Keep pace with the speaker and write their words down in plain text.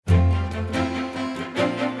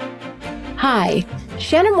Hi,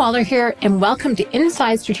 Shannon Waller here, and welcome to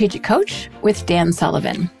Inside Strategic Coach with Dan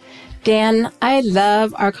Sullivan. Dan, I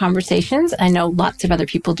love our conversations. I know lots of other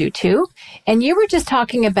people do too. And you were just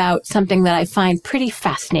talking about something that I find pretty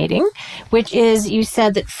fascinating, which is you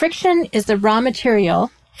said that friction is the raw material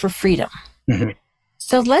for freedom. Mm-hmm.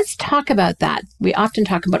 So let's talk about that. We often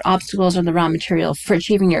talk about obstacles or the raw material for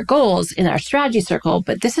achieving your goals in our strategy circle,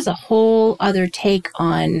 but this is a whole other take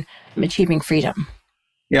on achieving freedom.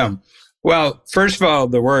 Yeah. Well, first of all,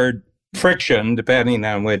 the word friction, depending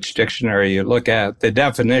on which dictionary you look at, the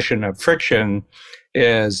definition of friction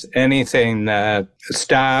is anything that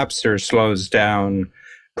stops or slows down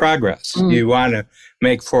progress. You want to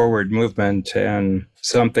make forward movement and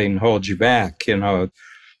something holds you back.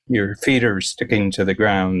 Your feet are sticking to the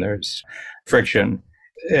ground. There's friction.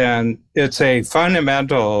 And it's a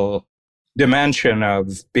fundamental dimension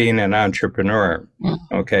of being an entrepreneur.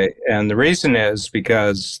 Okay. And the reason is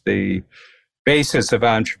because the basis of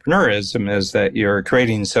entrepreneurism is that you're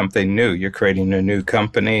creating something new. You're creating a new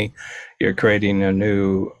company. You're creating a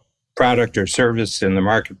new product or service in the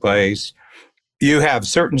marketplace. You have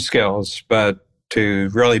certain skills, but to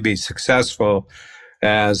really be successful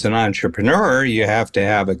as an entrepreneur, you have to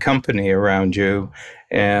have a company around you.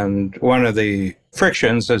 And one of the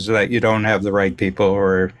frictions is that you don't have the right people.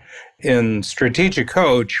 Or in Strategic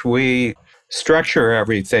Coach, we structure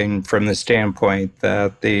everything from the standpoint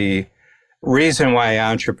that the reason why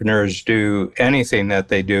entrepreneurs do anything that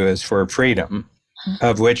they do is for freedom,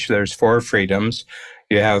 of which there's 4 freedoms.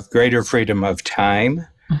 You have greater freedom of time,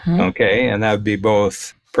 okay, and that would be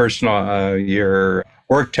both personal, your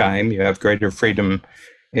work time. You have greater freedom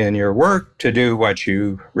in your work to do what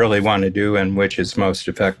you really want to do and which is most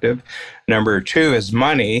effective. Number 2 is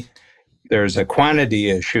money. There's a quantity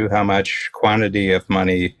issue, how much quantity of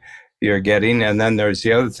money you're getting. And then there's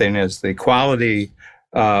the other thing is the quality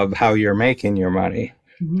of how you're making your money.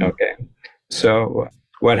 Okay. So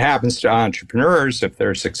what happens to entrepreneurs if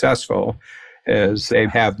they're successful is they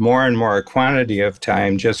have more and more quantity of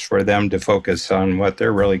time just for them to focus on what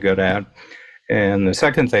they're really good at. And the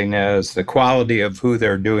second thing is the quality of who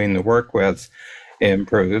they're doing the work with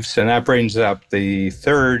improves. And that brings up the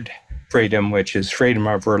third freedom, which is freedom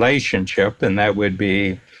of relationship. And that would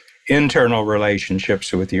be internal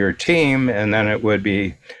relationships with your team. And then it would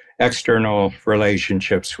be external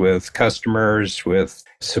relationships with customers, with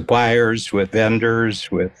suppliers, with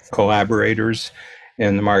vendors, with collaborators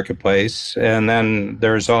in the marketplace. And then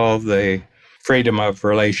there's all the freedom of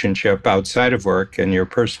relationship outside of work in your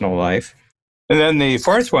personal life. And then the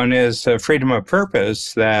fourth one is freedom of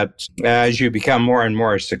purpose, that as you become more and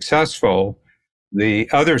more successful, the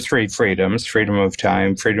other 3 freedoms, freedom of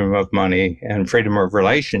time, freedom of money, and freedom of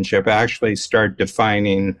relationship, actually start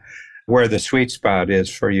defining where the sweet spot is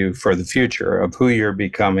for you for the future of who you're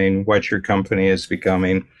becoming, what your company is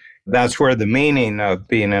becoming. That's where the meaning of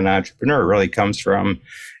being an entrepreneur really comes from,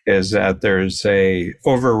 is that there's a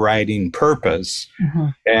overriding purpose.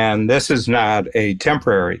 And this is not a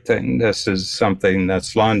temporary thing. This is something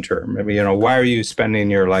that's long-term. I mean, why are you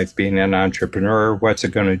spending your life being an entrepreneur? What's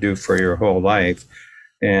it going to do for your whole life?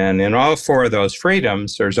 And in all 4 of those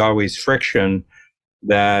freedoms, there's always friction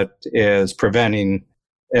that is preventing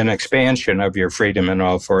an expansion of your freedom in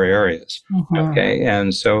all 4 areas. Okay.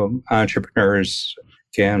 And so entrepreneurs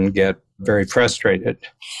can get very frustrated.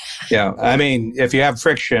 Yeah. I mean, if you have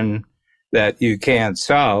friction that you can't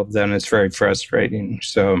solve, then it's very frustrating.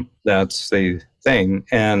 So that's the thing.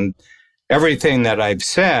 And everything that I've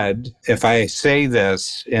said, if I say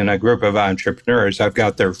this in a group of entrepreneurs, I've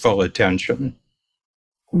got their full attention.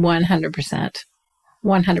 100%.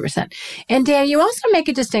 100%. And Dan, you also make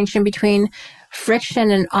a distinction between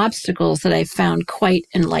friction and obstacles that I found quite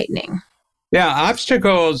enlightening. Yeah,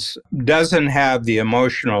 obstacles doesn't have the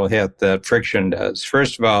emotional hit that friction does.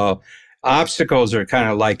 First of all, obstacles are kind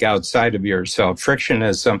of like outside of yourself. Friction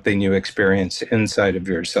is something you experience inside of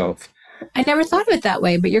yourself. I never thought of it that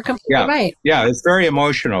way, but you're completely right. Yeah, it's very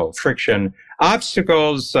emotional, friction.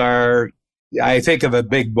 Obstacles are, I think of a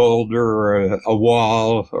big boulder or a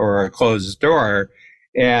wall or a closed door,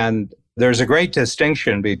 and there's a great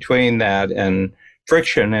distinction between that and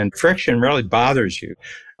friction really bothers you.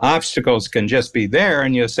 Obstacles can just be there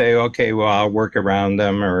and you'll say, okay, well, I'll work around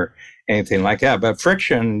them or anything like that. But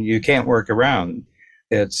friction, you can't work around.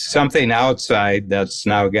 It's something outside that's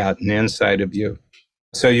now gotten inside of you.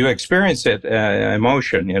 So you experience it,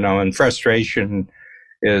 emotion, and frustration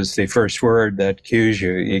is the first word that cues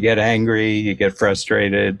you. You get angry, you get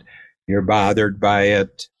frustrated, you're bothered by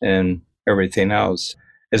it and everything else.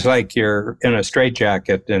 It's like you're in a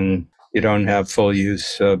straitjacket and you don't have full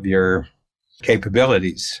use of your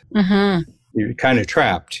capabilities. you're kind of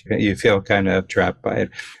trapped. You feel kind of trapped by it.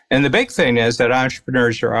 And the big thing is that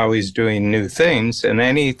entrepreneurs are always doing new things. And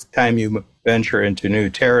any time you venture into new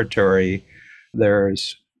territory,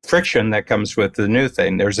 there's friction that comes with the new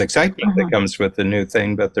thing. There's excitement that comes with the new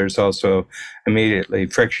thing, but there's also immediately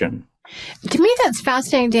friction. To me, that's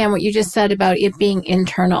fascinating, Dan, what you just said about it being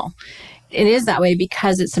internal. It is that way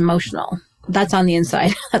because it's emotional. That's on the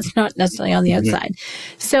inside. That's not necessarily on the outside.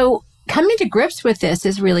 So coming to grips with this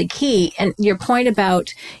is really key. And your point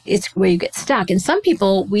about it's where you get stuck. And some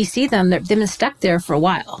people, we see them, they've been stuck there for a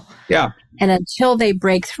while. Yeah. And until they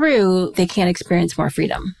break through, they can't experience more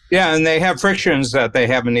freedom. Yeah, and they have frictions that they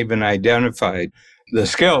haven't even identified. The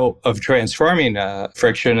skill of transforming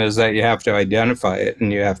friction is that you have to identify it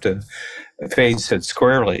and you have to face it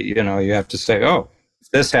squarely. You have to say, oh,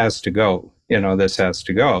 this has to go. This has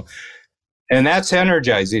to go. And that's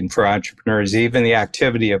energizing for entrepreneurs, even the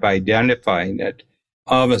activity of identifying it.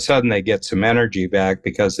 All of a sudden, they get some energy back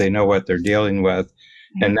because they know what they're dealing with.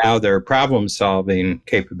 And now their problem-solving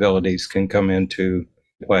capabilities can come into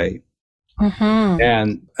play.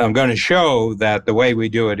 And I'm going to show that the way we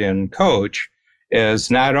do it in Coach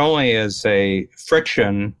is not only is a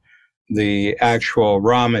friction the actual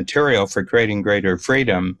raw material for creating greater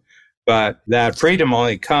freedom, but that freedom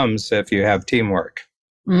only comes if you have teamwork.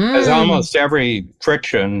 As almost every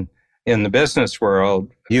friction in the business world,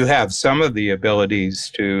 you have some of the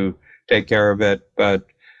abilities to take care of it, but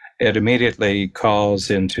it immediately calls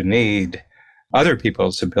into need other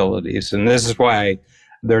people's abilities. And this is why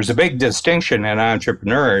there's a big distinction in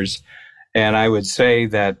entrepreneurs. And I would say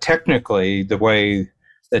that technically, the way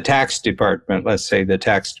the tax department, let's say the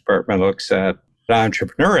tax department looks at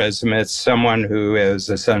entrepreneurism, it's someone who is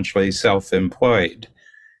essentially self-employed.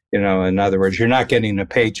 In other words, you're not getting a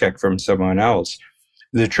paycheck from someone else.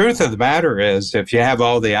 The truth of the matter is, if you have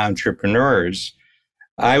all the entrepreneurs,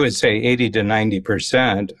 I would say 80 to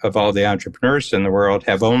 90% of all the entrepreneurs in the world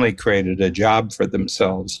have only created a job for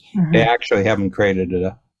themselves. They actually haven't created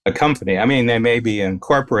a company. I mean, they may be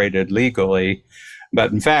incorporated legally,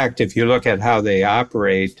 but in fact, if you look at how they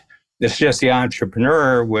operate, it's just the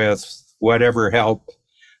entrepreneur with whatever help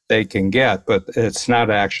they can get, but it's not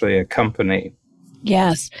actually a company.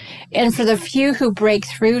 Yes. And for the few who break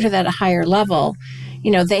through to that higher level,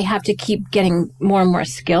 they have to keep getting more and more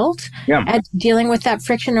skilled at dealing with that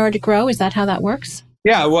friction in order to grow. Is that how that works?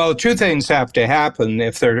 Yeah, well, two things have to happen.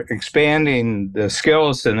 If they're expanding the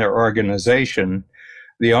skills in their organization,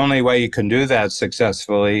 the only way you can do that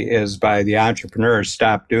successfully is by the entrepreneurs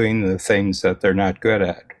stop doing the things that they're not good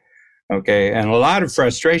at. Okay. And a lot of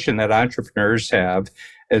frustration that entrepreneurs have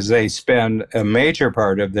is they spend a major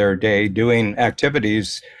part of their day doing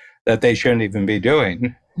activities that they shouldn't even be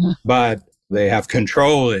doing, but they have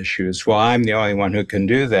control issues. Well, I'm the only one who can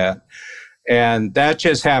do that. And that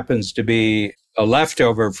just happens to be a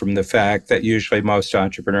leftover from the fact that usually most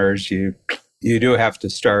entrepreneurs, you do have to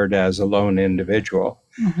start as a lone individual.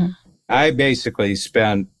 I basically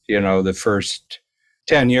spent, the first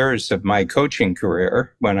 10 years of my coaching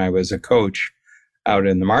career when I was a coach out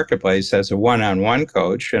in the marketplace as a one-on-one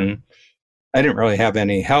coach. And I didn't really have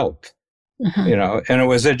any help, and it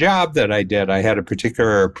was a job that I did. I had a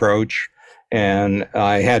particular approach and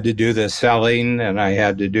I had to do the selling and I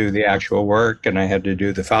had to do the actual work and I had to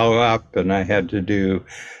do the follow-up and I had to do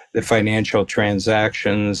the financial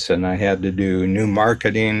transactions and I had to do new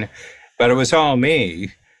marketing, but it was all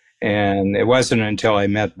me. And it wasn't until I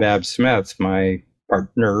met Bab Smith, my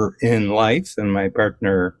partner in life and my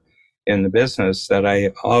partner in the business, that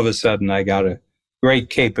all of a sudden I got a great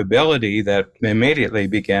capability that immediately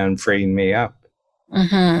began freeing me up.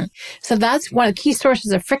 So that's one of the key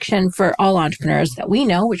sources of friction for all entrepreneurs that we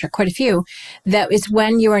know, which are quite a few, that is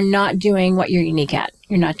when you are not doing what you're unique at.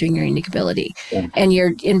 You're not doing your unique ability. And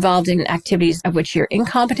you're involved in activities of which you're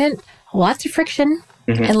incompetent, lots of friction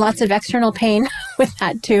and lots of external pain with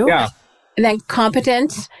that too. And then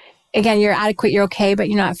competent, again, you're adequate, you're okay, but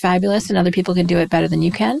you're not fabulous and other people can do it better than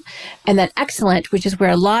you can. And then excellent, which is where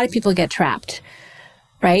a lot of people get trapped,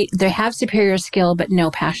 right? They have superior skill, but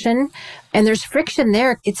no passion. And there's friction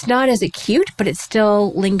there. It's not as acute, but it's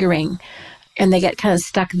still lingering. And they get kind of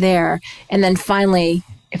stuck there. And then finally,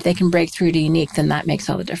 if they can break through to unique, then that makes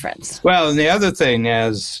all the difference. Well, and the other thing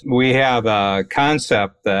is we have a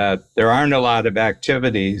concept that there aren't a lot of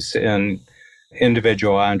activities in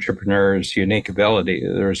individual entrepreneurs' unique ability.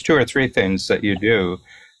 There's 2 or 3 things that you do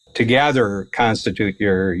together constitute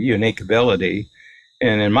your unique ability.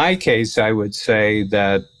 And in my case, I would say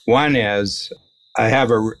that one is I have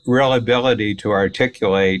a real ability to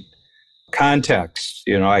articulate context.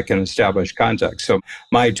 I can establish context. So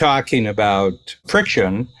my talking about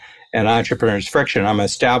friction and entrepreneur's friction, I'm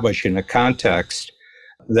establishing a context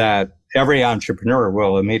that every entrepreneur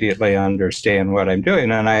will immediately understand what I'm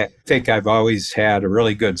doing. And I think I've always had a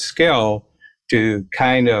really good skill to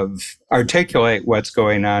kind of articulate what's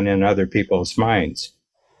going on in other people's minds.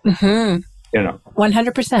 Mm-hmm.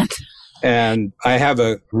 100%. And I have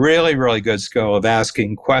a really, really good skill of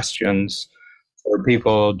asking questions for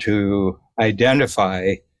people to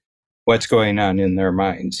identify what's going on in their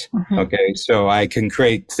minds. Mm-hmm. Okay. So I can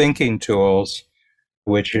create thinking tools,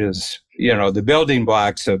 which is, the building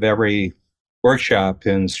blocks of every workshop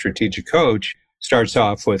in Strategic Coach starts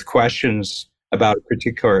off with questions about a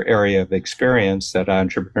particular area of experience that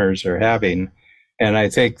entrepreneurs are having. And I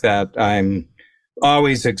think that I'm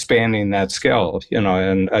always expanding that skill,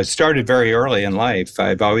 and I started very early in life.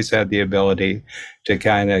 I've always had the ability to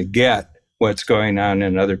kind of get what's going on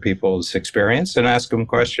in other people's experience and ask them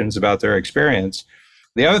questions about their experience.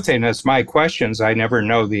 The other thing is my questions, I never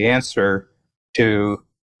know the answer to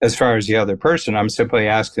as far as the other person. I'm simply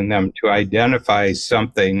asking them to identify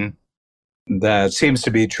something that seems to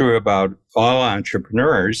be true about all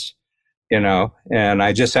entrepreneurs, and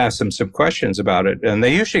I just ask them some questions about it. And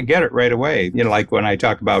they usually get it right away. Like when I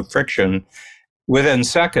talk about friction, within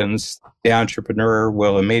seconds, the entrepreneur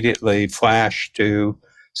will immediately flash to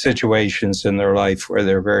situations in their life where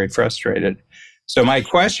they're very frustrated. So my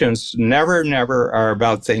questions never are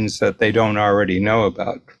about things that they don't already know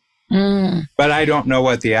about. But I don't know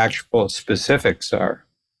what the actual specifics are.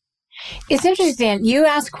 It's interesting. You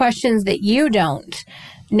ask questions that you don't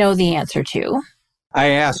know the answer to.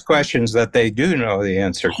 I ask questions that they do know the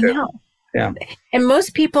answer to. I know. Yeah. And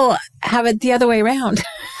most people have it the other way around.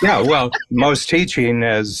 Yeah, well, most teaching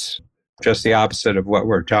is just the opposite of what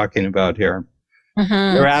we're talking about here.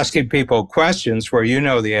 Mm-hmm. You're asking people questions where you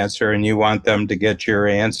know the answer and you want them to get your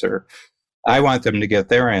answer. I want them to get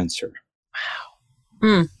their answer.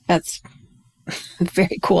 Wow. That's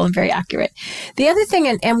very cool and very accurate. The other thing,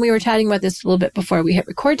 and we were chatting about this a little bit before we hit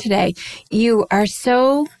record today, you are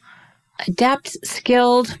so adept,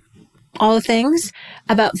 skilled, all the things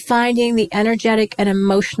about finding the energetic and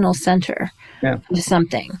emotional center of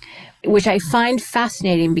something, which I find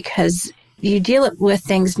fascinating because you deal with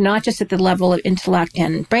things not just at the level of intellect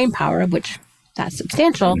and brain power, which that's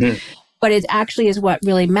substantial, but it actually is what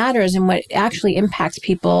really matters and what actually impacts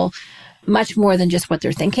people much more than just what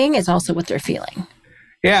they're thinking. It's also what they're feeling.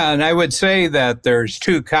 Yeah, and I would say that there's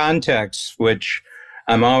two contexts which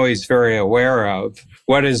I'm always very aware of.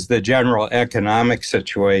 What is the general economic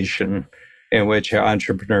situation in which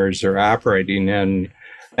entrepreneurs are operating in?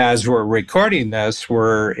 As we're recording this,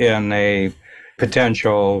 we're in a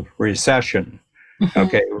potential recession.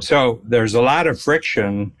 Okay, so there's a lot of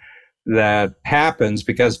friction that happens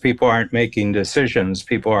because people aren't making decisions,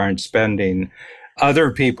 people aren't spending.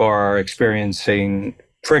 Other people are experiencing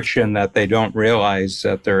friction that they don't realize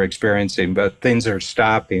that they're experiencing, but things are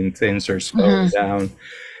stopping, things are slowing down.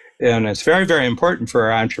 And it's very, very important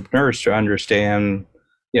for entrepreneurs to understand,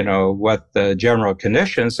 what the general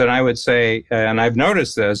conditions. And I would say, and I've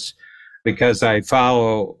noticed this because I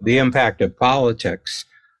follow the impact of politics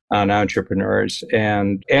on entrepreneurs.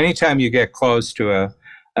 And anytime you get close to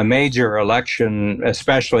a major election,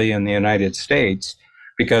 especially in the United States,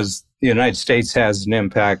 because the United States has an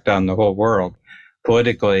impact on the whole world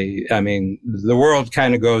politically. I mean, the world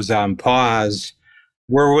kind of goes on pause.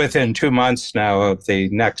 We're within 2 months now of the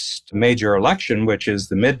next major election, which is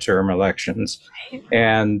the midterm elections.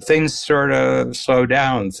 And things sort of slow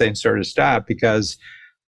down, things sort of stop, because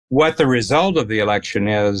what the result of the election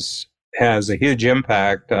is has a huge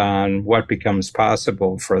impact on what becomes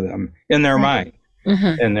possible for them in their mind.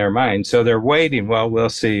 In their mind. So they're waiting. Well, we'll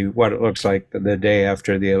see what it looks like the day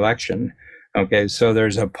after the election. Okay, so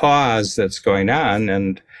there's a pause that's going on,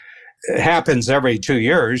 and it happens every 2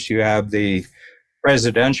 years. You have the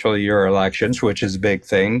presidential year elections, which is a big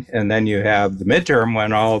thing. And then you have the midterm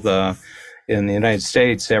when in the United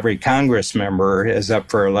States, every Congress member is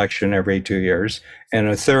up for election every 2 years. And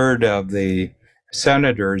a third of the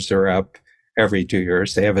senators are up every 2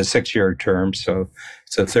 years. They have a 6-year term, so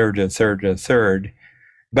it's a third.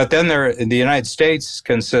 But then the United States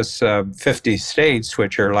consists of 50 states,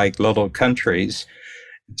 which are like little countries.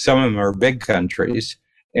 Some of them are big countries,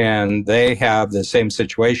 and they have the same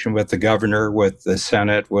situation with the governor, with the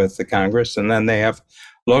Senate, with the Congress, and then they have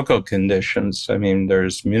local conditions. I mean,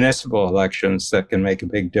 there's municipal elections that can make a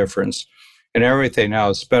big difference and everything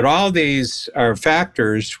else. But all these are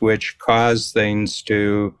factors which cause things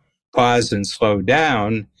to pause and slow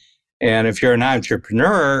down. And if you're an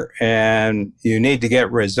entrepreneur and you need to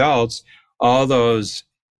get results, all those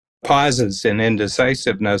pauses and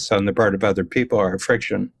indecisiveness on the part of other people are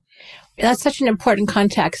friction. That's such an important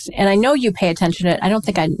context. And I know you pay attention to it. I don't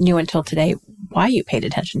think I knew until today why you paid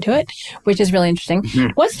attention to it, which is really interesting. Mm-hmm.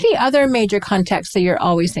 What's the other major context that you're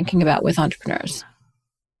always thinking about with entrepreneurs?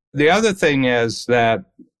 The other thing is that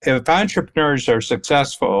if entrepreneurs are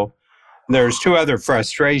successful, there's two other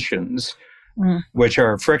frustrations, which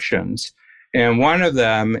are frictions. And one of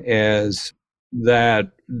them is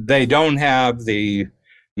that they don't have the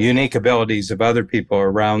unique abilities of other people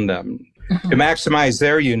around them. Mm-hmm. To maximize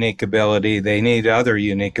their unique ability, they need other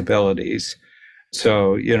unique abilities.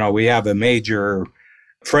 So, we have a major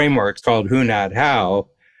framework called Who Not How.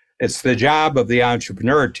 It's the job of the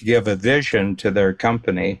entrepreneur to give a vision to their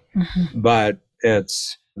company, but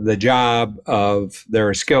it's the job of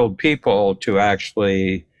their skilled people to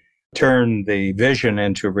actually turn the vision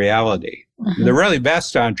into reality. The really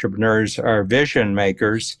best entrepreneurs are vision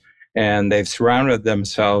makers, and they've surrounded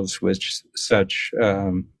themselves with such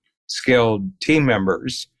skilled team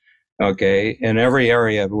members, in every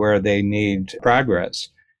area where they need progress,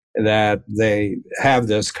 that they have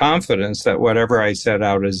this confidence that whatever I set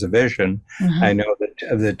out as a vision, I know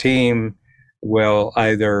that the team will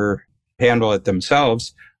either handle it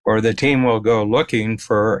themselves or the team will go looking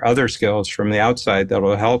for other skills from the outside that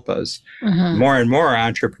will help us. More and more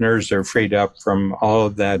entrepreneurs are freed up from all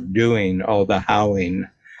of that doing, all the howing.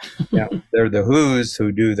 They're the who's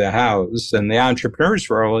who do the hows. And the entrepreneur's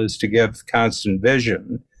role is to give constant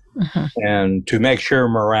vision and to make sure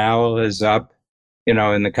morale is up,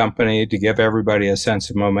 in the company, to give everybody a sense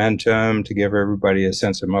of momentum, to give everybody a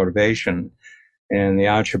sense of motivation. And the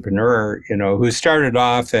entrepreneur, who started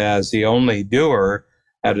off as the only doer,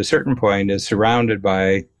 at a certain point is surrounded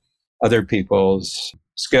by other people's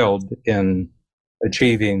skilled in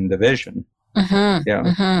achieving the vision. So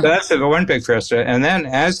that's the one big frustration. And then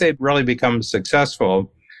as they really become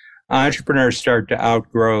successful, entrepreneurs start to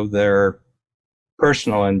outgrow their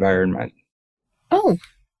personal environment.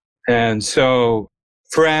 And so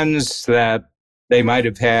friends that they might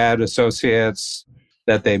have had, associates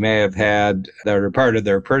that they may have had that are part of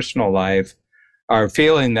their personal life, are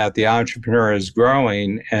feeling that the entrepreneur is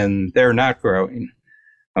growing and they're not growing.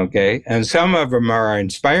 And some of them are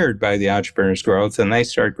inspired by the entrepreneur's growth and they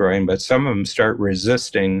start growing, but some of them start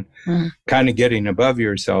resisting, kind of getting above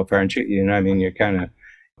yourself, aren't you? You're kind of,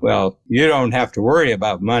 you don't have to worry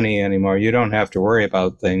about money anymore. You don't have to worry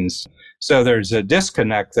about things. So there's a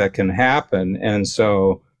disconnect that can happen. And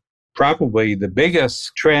so probably the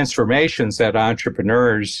biggest transformations that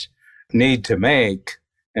entrepreneurs need to make,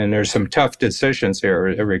 and there's some tough decisions here.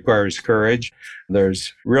 It requires courage.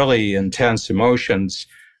 There's really intense emotions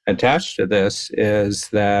attached to this, is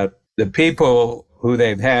that the people who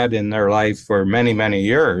they've had in their life for many, many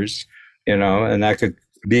years, and that could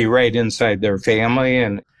be right inside their family,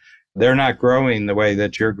 and they're not growing the way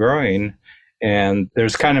that you're growing. And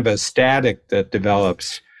there's kind of a static that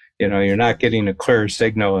develops. You're not getting a clear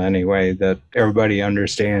signal anyway that everybody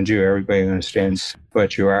understands you, everybody understands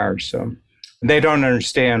what you are. So they don't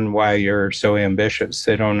understand why you're so ambitious.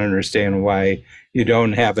 They don't understand why you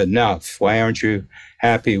don't have enough. Why aren't you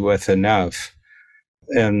happy with enough?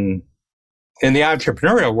 And in the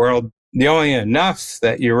entrepreneurial world, the only enough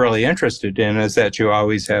that you're really interested in is that you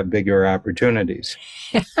always have bigger opportunities.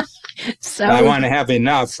 So I want to have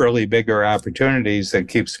enough really bigger opportunities that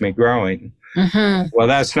keeps me growing. Well,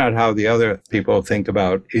 that's not how the other people think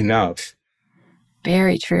about enough.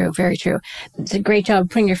 Very true. Very true. It's a great job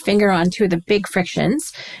putting your finger on two of the big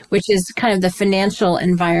frictions, which is kind of the financial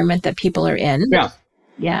environment that people are in.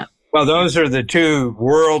 Yeah. Well, those are the two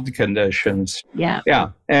world conditions. Yeah.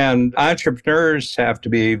 And entrepreneurs have to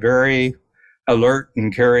be very alert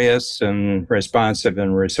and curious and responsive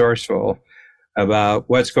and resourceful about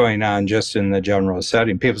what's going on just in the general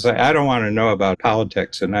setting. People say, I don't want to know about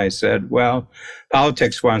politics. And I said, well,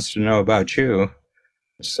 politics wants to know about you.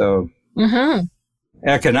 So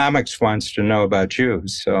economics wants to know about you.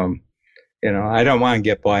 So, I don't want to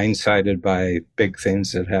get blindsided by big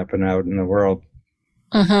things that happen out in the world.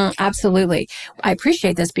 Absolutely. I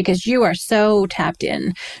appreciate this because you are so tapped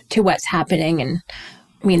in to what's happening. And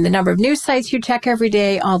the number of news sites you check every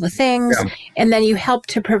day, all the things, and then you help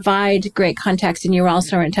to provide great context. And you're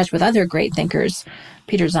also in touch with other great thinkers.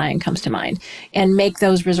 Peter Zeihan comes to mind, and make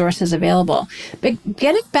those resources available. But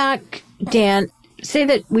getting back, Dan, say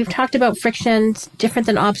that we've talked about frictions, different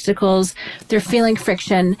than obstacles. They're feeling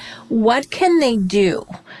friction. What can they do?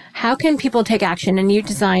 How can people take action? And you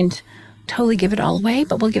designed, totally give it all away,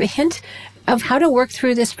 but we'll give a hint of how to work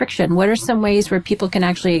through this friction. What are some ways where people can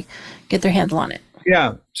actually get their handle on it?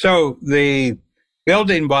 Yeah. So the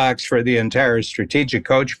building blocks for the entire Strategic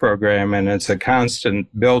Coach program, and it's a constant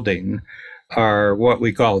building, are what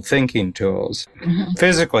we call thinking tools.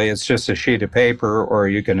 Physically, it's just a sheet of paper, or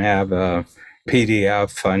you can have a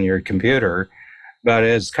PDF on your computer, but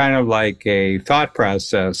it's kind of like a thought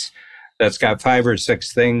process that's got 5 or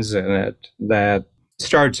 6 things in it that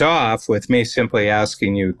starts off with me simply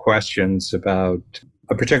asking you questions about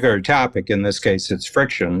a particular topic. In this case, it's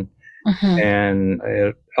friction. And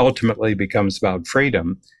it ultimately becomes about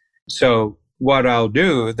freedom. So what I'll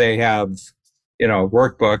do, they have,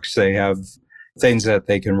 workbooks, they have things that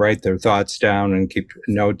they can write their thoughts down and keep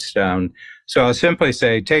notes down. So I'll simply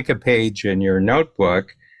say, take a page in your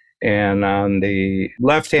notebook, and on the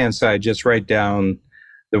left-hand side, just write down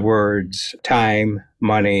the words time,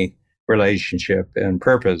 money, relationship, and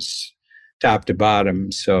purpose, top to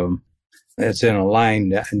bottom. So it's in a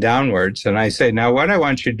line downwards. And I say, now what I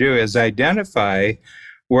want you to do is identify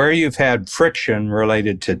where you've had friction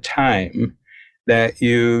related to time that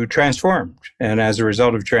you transformed. And as a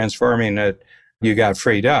result of transforming it, you got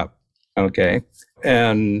freed up. Okay.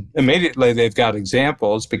 And immediately they've got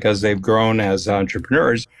examples because they've grown as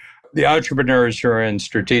entrepreneurs. The entrepreneurs who are in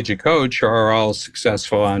Strategic Coach are all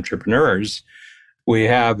successful entrepreneurs. We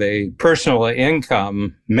have a personal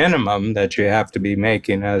income minimum that you have to be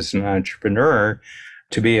making as an entrepreneur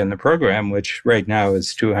to be in the program, which right now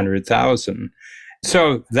is $200,000.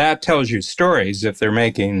 So that tells you stories. If they're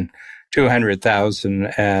making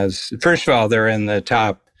 $200,000 as, first of all, they're in the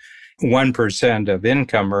top 1% of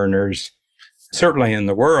income earners, certainly in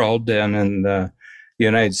the world, and in the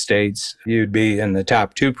United States, you'd be in the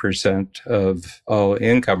top 2% of all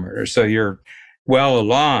income earners. So you're well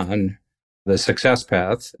along the success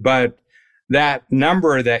path. But that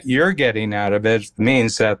number that you're getting out of it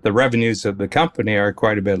means that the revenues of the company are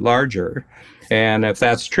quite a bit larger. And if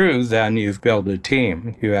that's true, then you've built a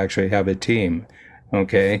team. You actually have a team.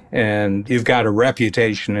 Okay. And you've got a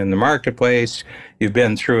reputation in the marketplace. You've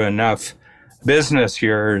been through enough business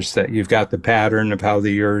years that you've got the pattern of how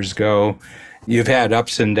the years go. You've had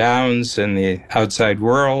ups and downs in the outside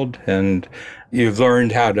world, and you've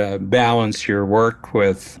learned how to balance your work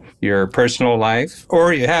with your personal life,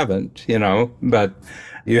 or you haven't, but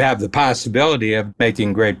you have the possibility of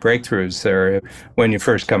making great breakthroughs there when you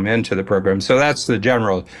first come into the program. So that's the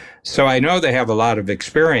general. So I know they have a lot of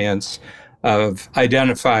experience of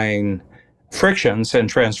identifying frictions and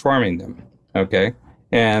transforming them. Okay.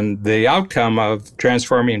 And the outcome of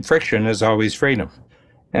transforming friction is always freedom.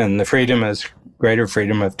 And the freedom is greater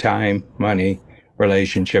freedom of time, money,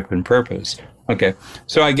 relationship, and purpose. Okay.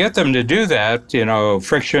 So I get them to do that,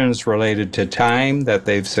 frictions related to time that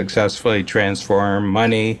they've successfully transformed,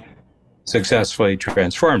 money successfully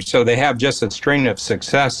transformed. So they have just a string of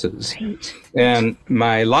successes. Right. And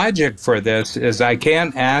my logic for this is I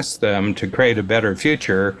can't ask them to create a better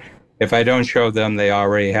future if I don't show them they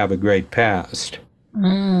already have a great past.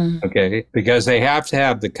 Okay. Because they have to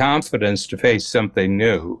have the confidence to face something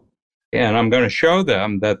new. And I'm going to show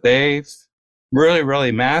them that they've really,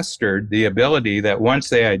 really mastered the ability that once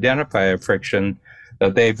they identify a friction,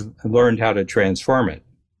 that they've learned how to transform it.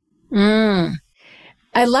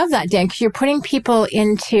 I love that, Dan, because you're putting people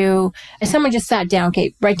into, if someone just sat down,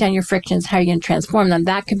 okay, write down your frictions, how are you going to transform them?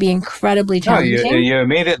 That could be incredibly challenging. You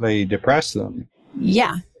immediately depress them.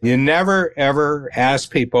 Yeah. You never, ever ask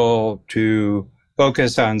people to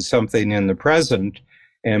focus on something in the present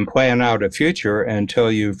and plan out a future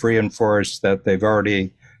until you've reinforced that they've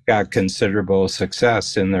already got considerable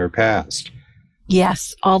success in their past.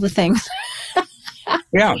 Yes, all the things.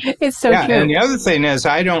 Yeah. It's so true. And the other thing is,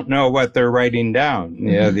 I don't know what they're writing down.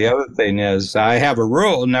 The other thing is, I have a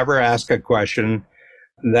rule, never ask a question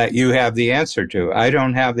that you have the answer to. I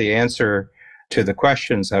don't have the answer to the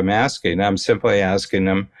questions I'm asking. I'm simply asking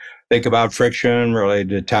them, think about friction related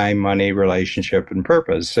to time, money, relationship, and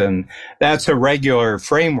purpose. And that's a regular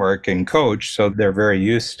framework in Coach, so they're very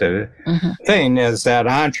used to. Thing is that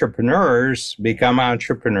entrepreneurs become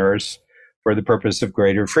entrepreneurs for the purpose of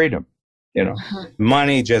greater freedom.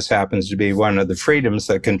 Money just happens to be one of the freedoms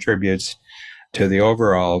that contributes to the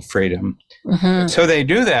overall freedom. So they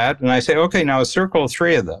do that, and I say, okay, now circle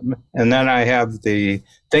 3 of them. And then I have the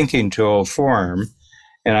thinking tool form,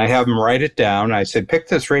 and I have them write it down. I say, pick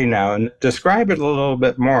the 3 now and describe it a little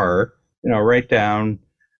bit more, write down,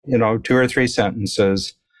 2 or 3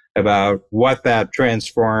 sentences about what that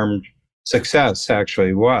transformed success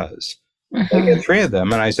actually was. I get 3 of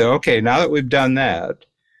them, and I say, okay, now that we've done that,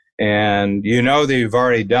 and that you've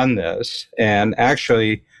already done this, and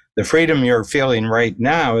actually the freedom you're feeling right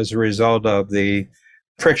now is a result of the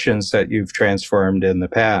frictions that you've transformed in the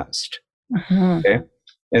past. Okay.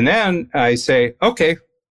 And then I say, okay,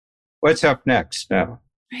 what's up next now?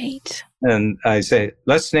 Right. And I say,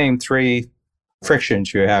 let's name 3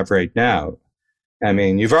 frictions you have right now. I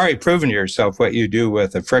mean, you've already proven to yourself what you do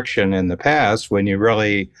with the friction in the past. When you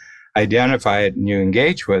really identify it and you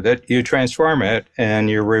engage with it, you transform it, and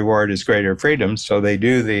your reward is greater freedom. So they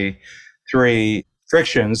do the 3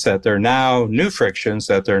 frictions that they're now new frictions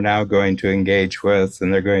that they're now going to engage with,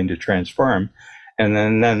 and they're going to transform. And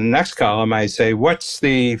then the next column, I say, what's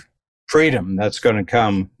the freedom that's going to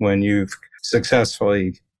come when you've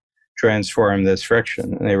successfully transformed this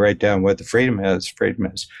friction? And they write down what the freedom is.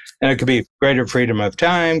 And it could be greater freedom of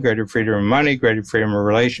time, greater freedom of money, greater freedom of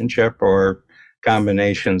relationship, or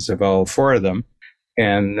combinations of all 4 of them,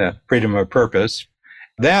 and freedom of purpose.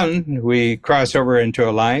 Then we cross over into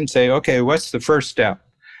a line, say, okay, what's the first step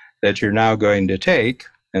that you're now going to take?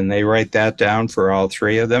 And they write that down for all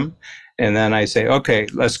 3 of them. And then I say, okay,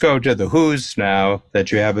 let's go to the who's now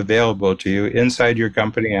that you have available to you inside your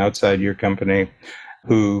company, outside your company,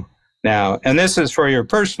 who now. And this is for your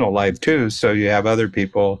personal life too. So you have other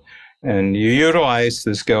people and you utilize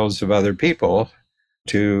the skills of other people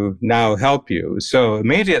to now help you. So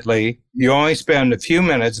immediately you only spend a few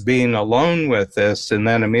minutes being alone with this, and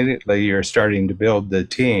then immediately you're starting to build the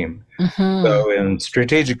team. Mm-hmm. So in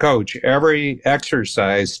Strategic Coach, every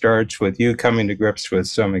exercise starts with you coming to grips with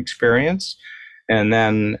some experience, and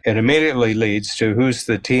then it immediately leads to who's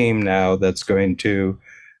the team now that's going to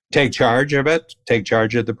take charge of it, take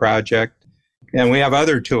charge of the project. And we have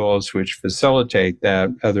other tools which facilitate that,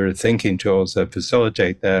 other thinking tools that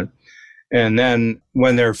facilitate that. And then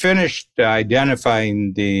when they're finished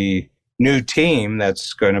identifying the new team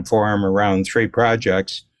that's going to form around 3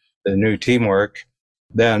 projects, the new teamwork,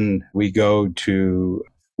 then we go to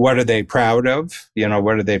what are they proud of?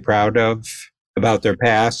 What are they proud of about their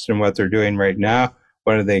past and what they're doing right now?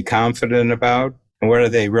 What are they confident about? And what are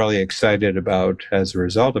they really excited about as a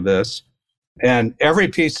result of this? And every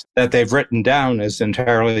piece that they've written down is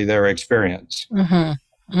entirely their experience. Mm-hmm.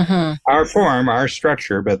 Mm-hmm. Our form, our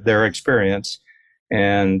structure, but their experience.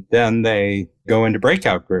 And then they go into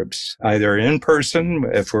breakout groups, either in person,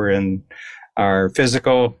 if we're in our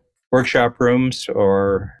physical workshop rooms,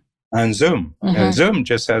 or on Zoom. Mm-hmm. And Zoom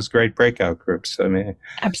just has great breakout groups. I mean,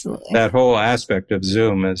 absolutely. That whole aspect of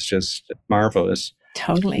Zoom is just marvelous.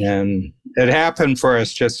 Totally. And it happened for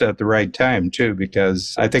us just at the right time, too,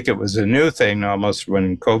 because I think it was a new thing almost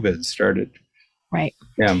when COVID started. Right.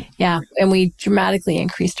 Yeah. Yeah. And we dramatically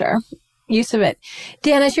increased our use of it.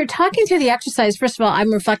 Dan, as you're talking through the exercise, first of all,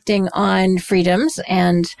 I'm reflecting on freedoms,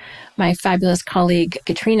 and my fabulous colleague,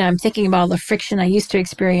 Katrina, I'm thinking about all the friction I used to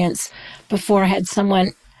experience before I had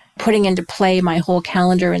someone putting into play my whole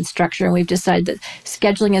calendar and structure. And we've decided that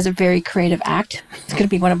scheduling is a very creative act. It's going to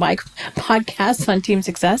be one of my podcasts on team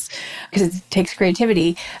success because it takes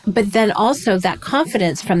creativity. But then also that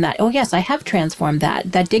confidence from that, oh, yes, I have transformed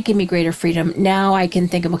that. That did give me greater freedom. Now I can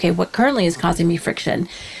think of, okay, what currently is causing me friction?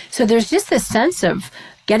 So there's just this sense of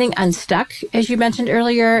getting unstuck, as you mentioned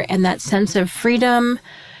earlier, and that sense of freedom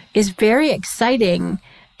is very exciting.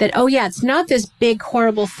 That, oh, yeah, it's not this big,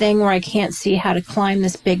 horrible thing where I can't see how to climb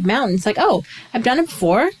this big mountain. It's like, oh, I've done it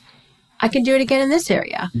before. I can do it again in this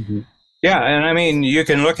area. Mm-hmm. Yeah. And I mean, you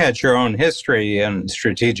can look at your own history in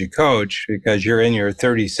Strategic Coach because you're in your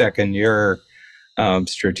 32nd year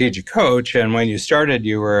Strategic Coach. And when you started,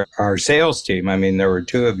 you were our sales team. I mean, there were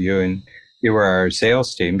 2 of you and you were our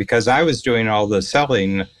sales team because I was doing all the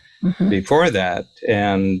selling before that.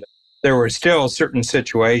 And there were still certain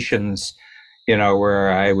situations where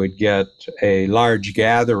I would get a large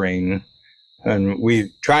gathering, and we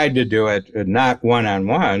tried to do it not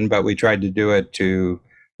one-on-one, but we tried to do it to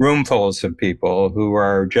roomfuls of people who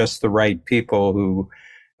are just the right people who,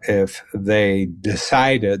 if they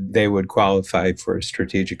decided, they would qualify for a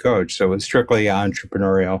Strategic Coach. So it was strictly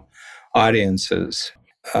entrepreneurial audiences.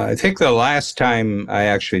 I think the last time I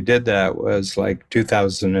actually did that was like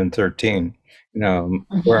 2013,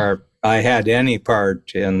 where I had any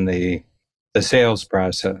part in the sales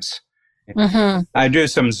process. Mm-hmm. I do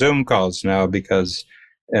some Zoom calls now because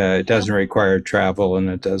it doesn't require travel and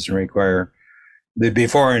it doesn't require the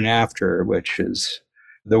before and after, which is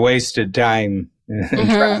the wasted time in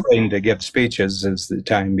traveling to give speeches is the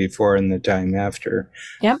time before and the time after.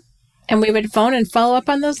 Yep. And we would phone and follow up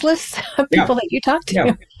on those lists of people that you talked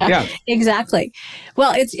to. Yeah. Exactly.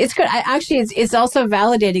 Well, it's good. It's also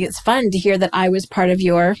validating. It's fun to hear that I was part of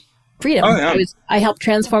your freedom. Oh, yeah. I helped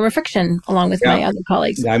transform a friction along with my other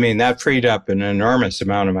colleagues. I mean, that freed up an enormous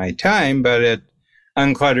amount of my time, but it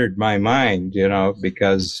uncluttered my mind,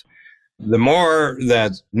 because the more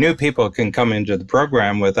that new people can come into the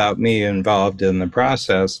program without me involved in the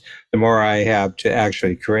process, the more I have to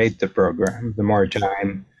actually create the program, the more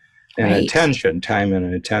time and attention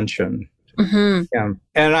Mm-hmm. Yeah.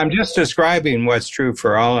 And I'm just describing what's true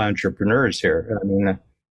for all entrepreneurs here. I mean,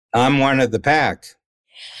 I'm one of the pack.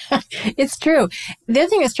 It's true. The other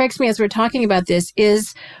thing that strikes me as we're talking about this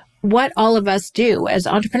is what all of us do as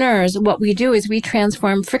entrepreneurs. What we do is we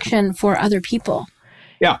transform friction for other people.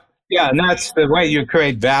 Yeah. Yeah. And that's the way you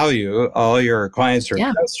create value. All your clients or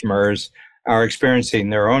customers are experiencing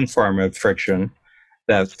their own form of friction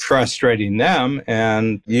that's frustrating them.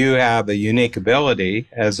 And you have a unique ability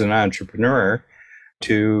as an entrepreneur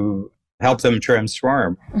to help them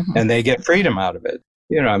transform, and they get freedom out of it.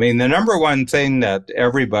 I mean, the number one thing that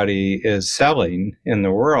everybody is selling in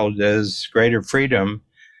the world is greater freedom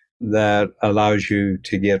that allows you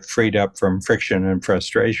to get freed up from friction and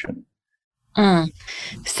frustration.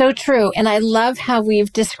 So true. And I love how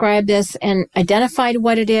we've described this and identified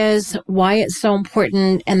what it is, why it's so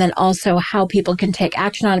important, and then also how people can take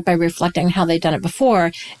action on it by reflecting how they've done it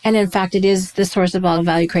before. And in fact, it is the source of all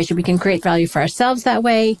value creation. We can create value for ourselves that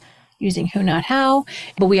way, using who, not how,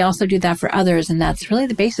 but we also do that for others. And that's really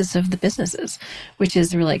the basis of the businesses, which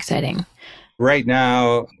is really exciting. Right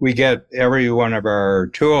now, we get every one of our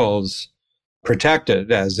tools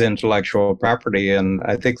protected as intellectual property. And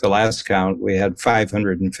I think the last count, we had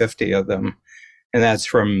 550 of them. And that's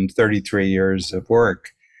from 33 years of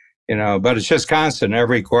work, but it's just constant.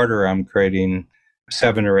 Every quarter, I'm creating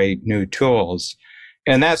 7 or 8 new tools.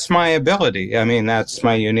 And that's my ability. I mean, that's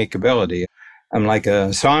my unique ability. I'm like a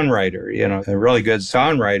songwriter, the really good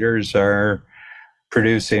songwriters are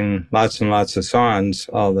producing lots and lots of songs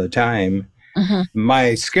all the time.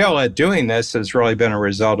 My skill at doing this has really been a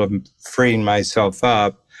result of freeing myself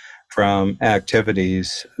up from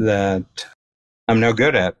activities that I'm no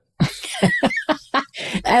good at.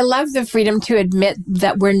 I love the freedom to admit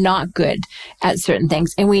that we're not good at certain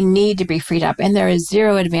things and we need to be freed up. And there is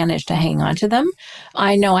zero advantage to hanging on to them.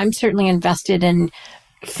 I know I'm certainly invested in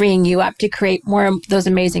freeing you up to create more of those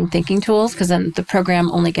amazing thinking tools, because then the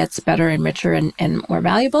program only gets better and richer and more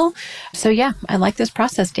valuable. So yeah, I like this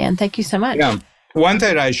process, Dan. Thank you so much. Yeah. One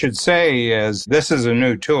thing I should say is this is a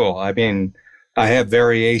new tool. I mean, I have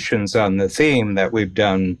variations on the theme that we've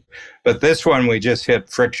done, but this one we just hit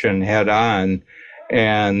friction head on.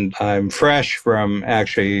 And I'm fresh from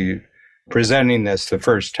actually presenting this the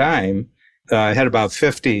first time. I had about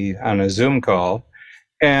 50 on a Zoom call.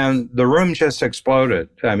 And the room just exploded.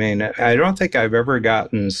 I mean, I don't think I've ever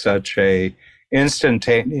gotten such a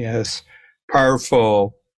instantaneous,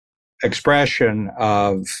 powerful expression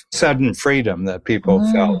of sudden freedom that people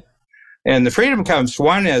felt. And the freedom comes,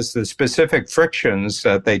 one is the specific frictions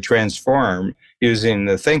that they transform using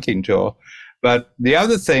the thinking tool. But the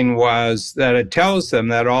other thing was that it tells them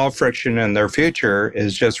that all friction in their future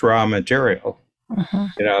is just raw material.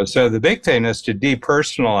 So the big thing is to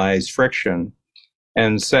depersonalize friction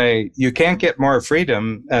and say, you can't get more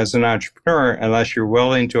freedom as an entrepreneur unless you're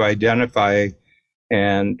willing to identify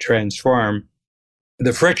and transform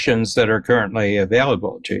the frictions that are currently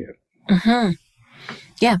available to you.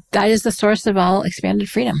 Yeah, that is the source of all expanded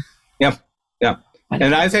freedom. Yeah.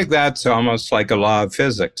 And I think that's almost like a law of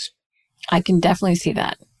physics. I can definitely see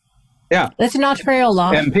that. Yeah. It's an entrepreneurial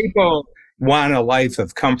law. And people want a life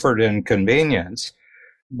of comfort and convenience.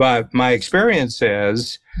 But my experience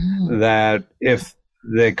is that if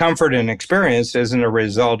the comfort and experience isn't a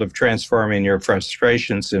result of transforming your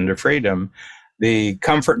frustrations into freedom, the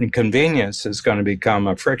comfort and convenience is going to become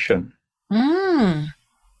a friction.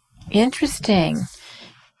 Interesting.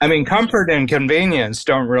 I mean, comfort and convenience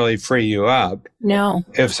don't really free you up. No.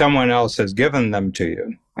 If someone else has given them to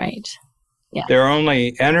you. Right. Yeah. They're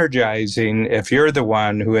only energizing if you're the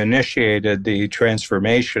one who initiated the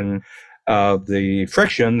transformation of the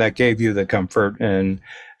friction that gave you the comfort and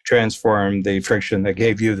transformed the friction that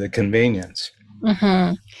gave you the convenience.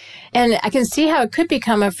 And I can see how it could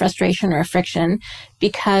become a frustration or a friction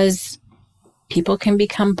because people can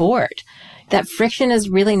become bored. That friction is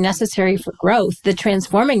really necessary for growth. The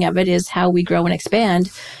transforming of it is how we grow and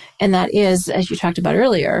expand. And that is, as you talked about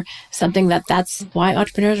earlier, something that's why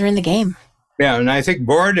entrepreneurs are in the game. Yeah, and I think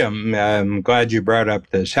boredom, I'm glad you brought up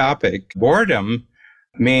this topic. Boredom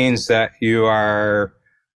means that you are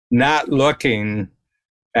not looking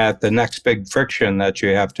at the next big friction that you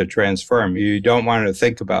have to transform. You don't want to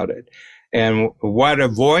think about it. And what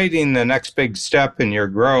avoiding the next big step in your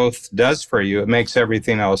growth does for you, it makes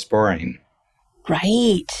everything else boring.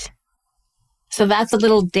 Right. So that's a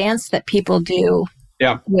little dance that people do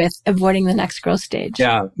with avoiding the next growth stage.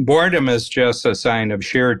 Yeah. Boredom is just a sign of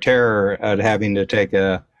sheer terror at having to take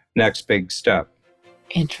a next big step.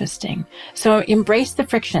 Interesting. So embrace the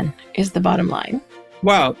friction is the bottom line.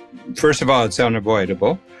 Well, first of all, it's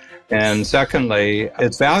unavoidable. And secondly,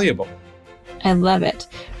 it's valuable. I love it.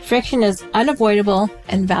 friction is unavoidable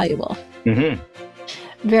and valuable. Mm-hmm.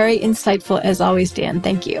 Very insightful as always, Dan.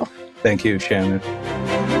 Thank you. Thank you, Shannon.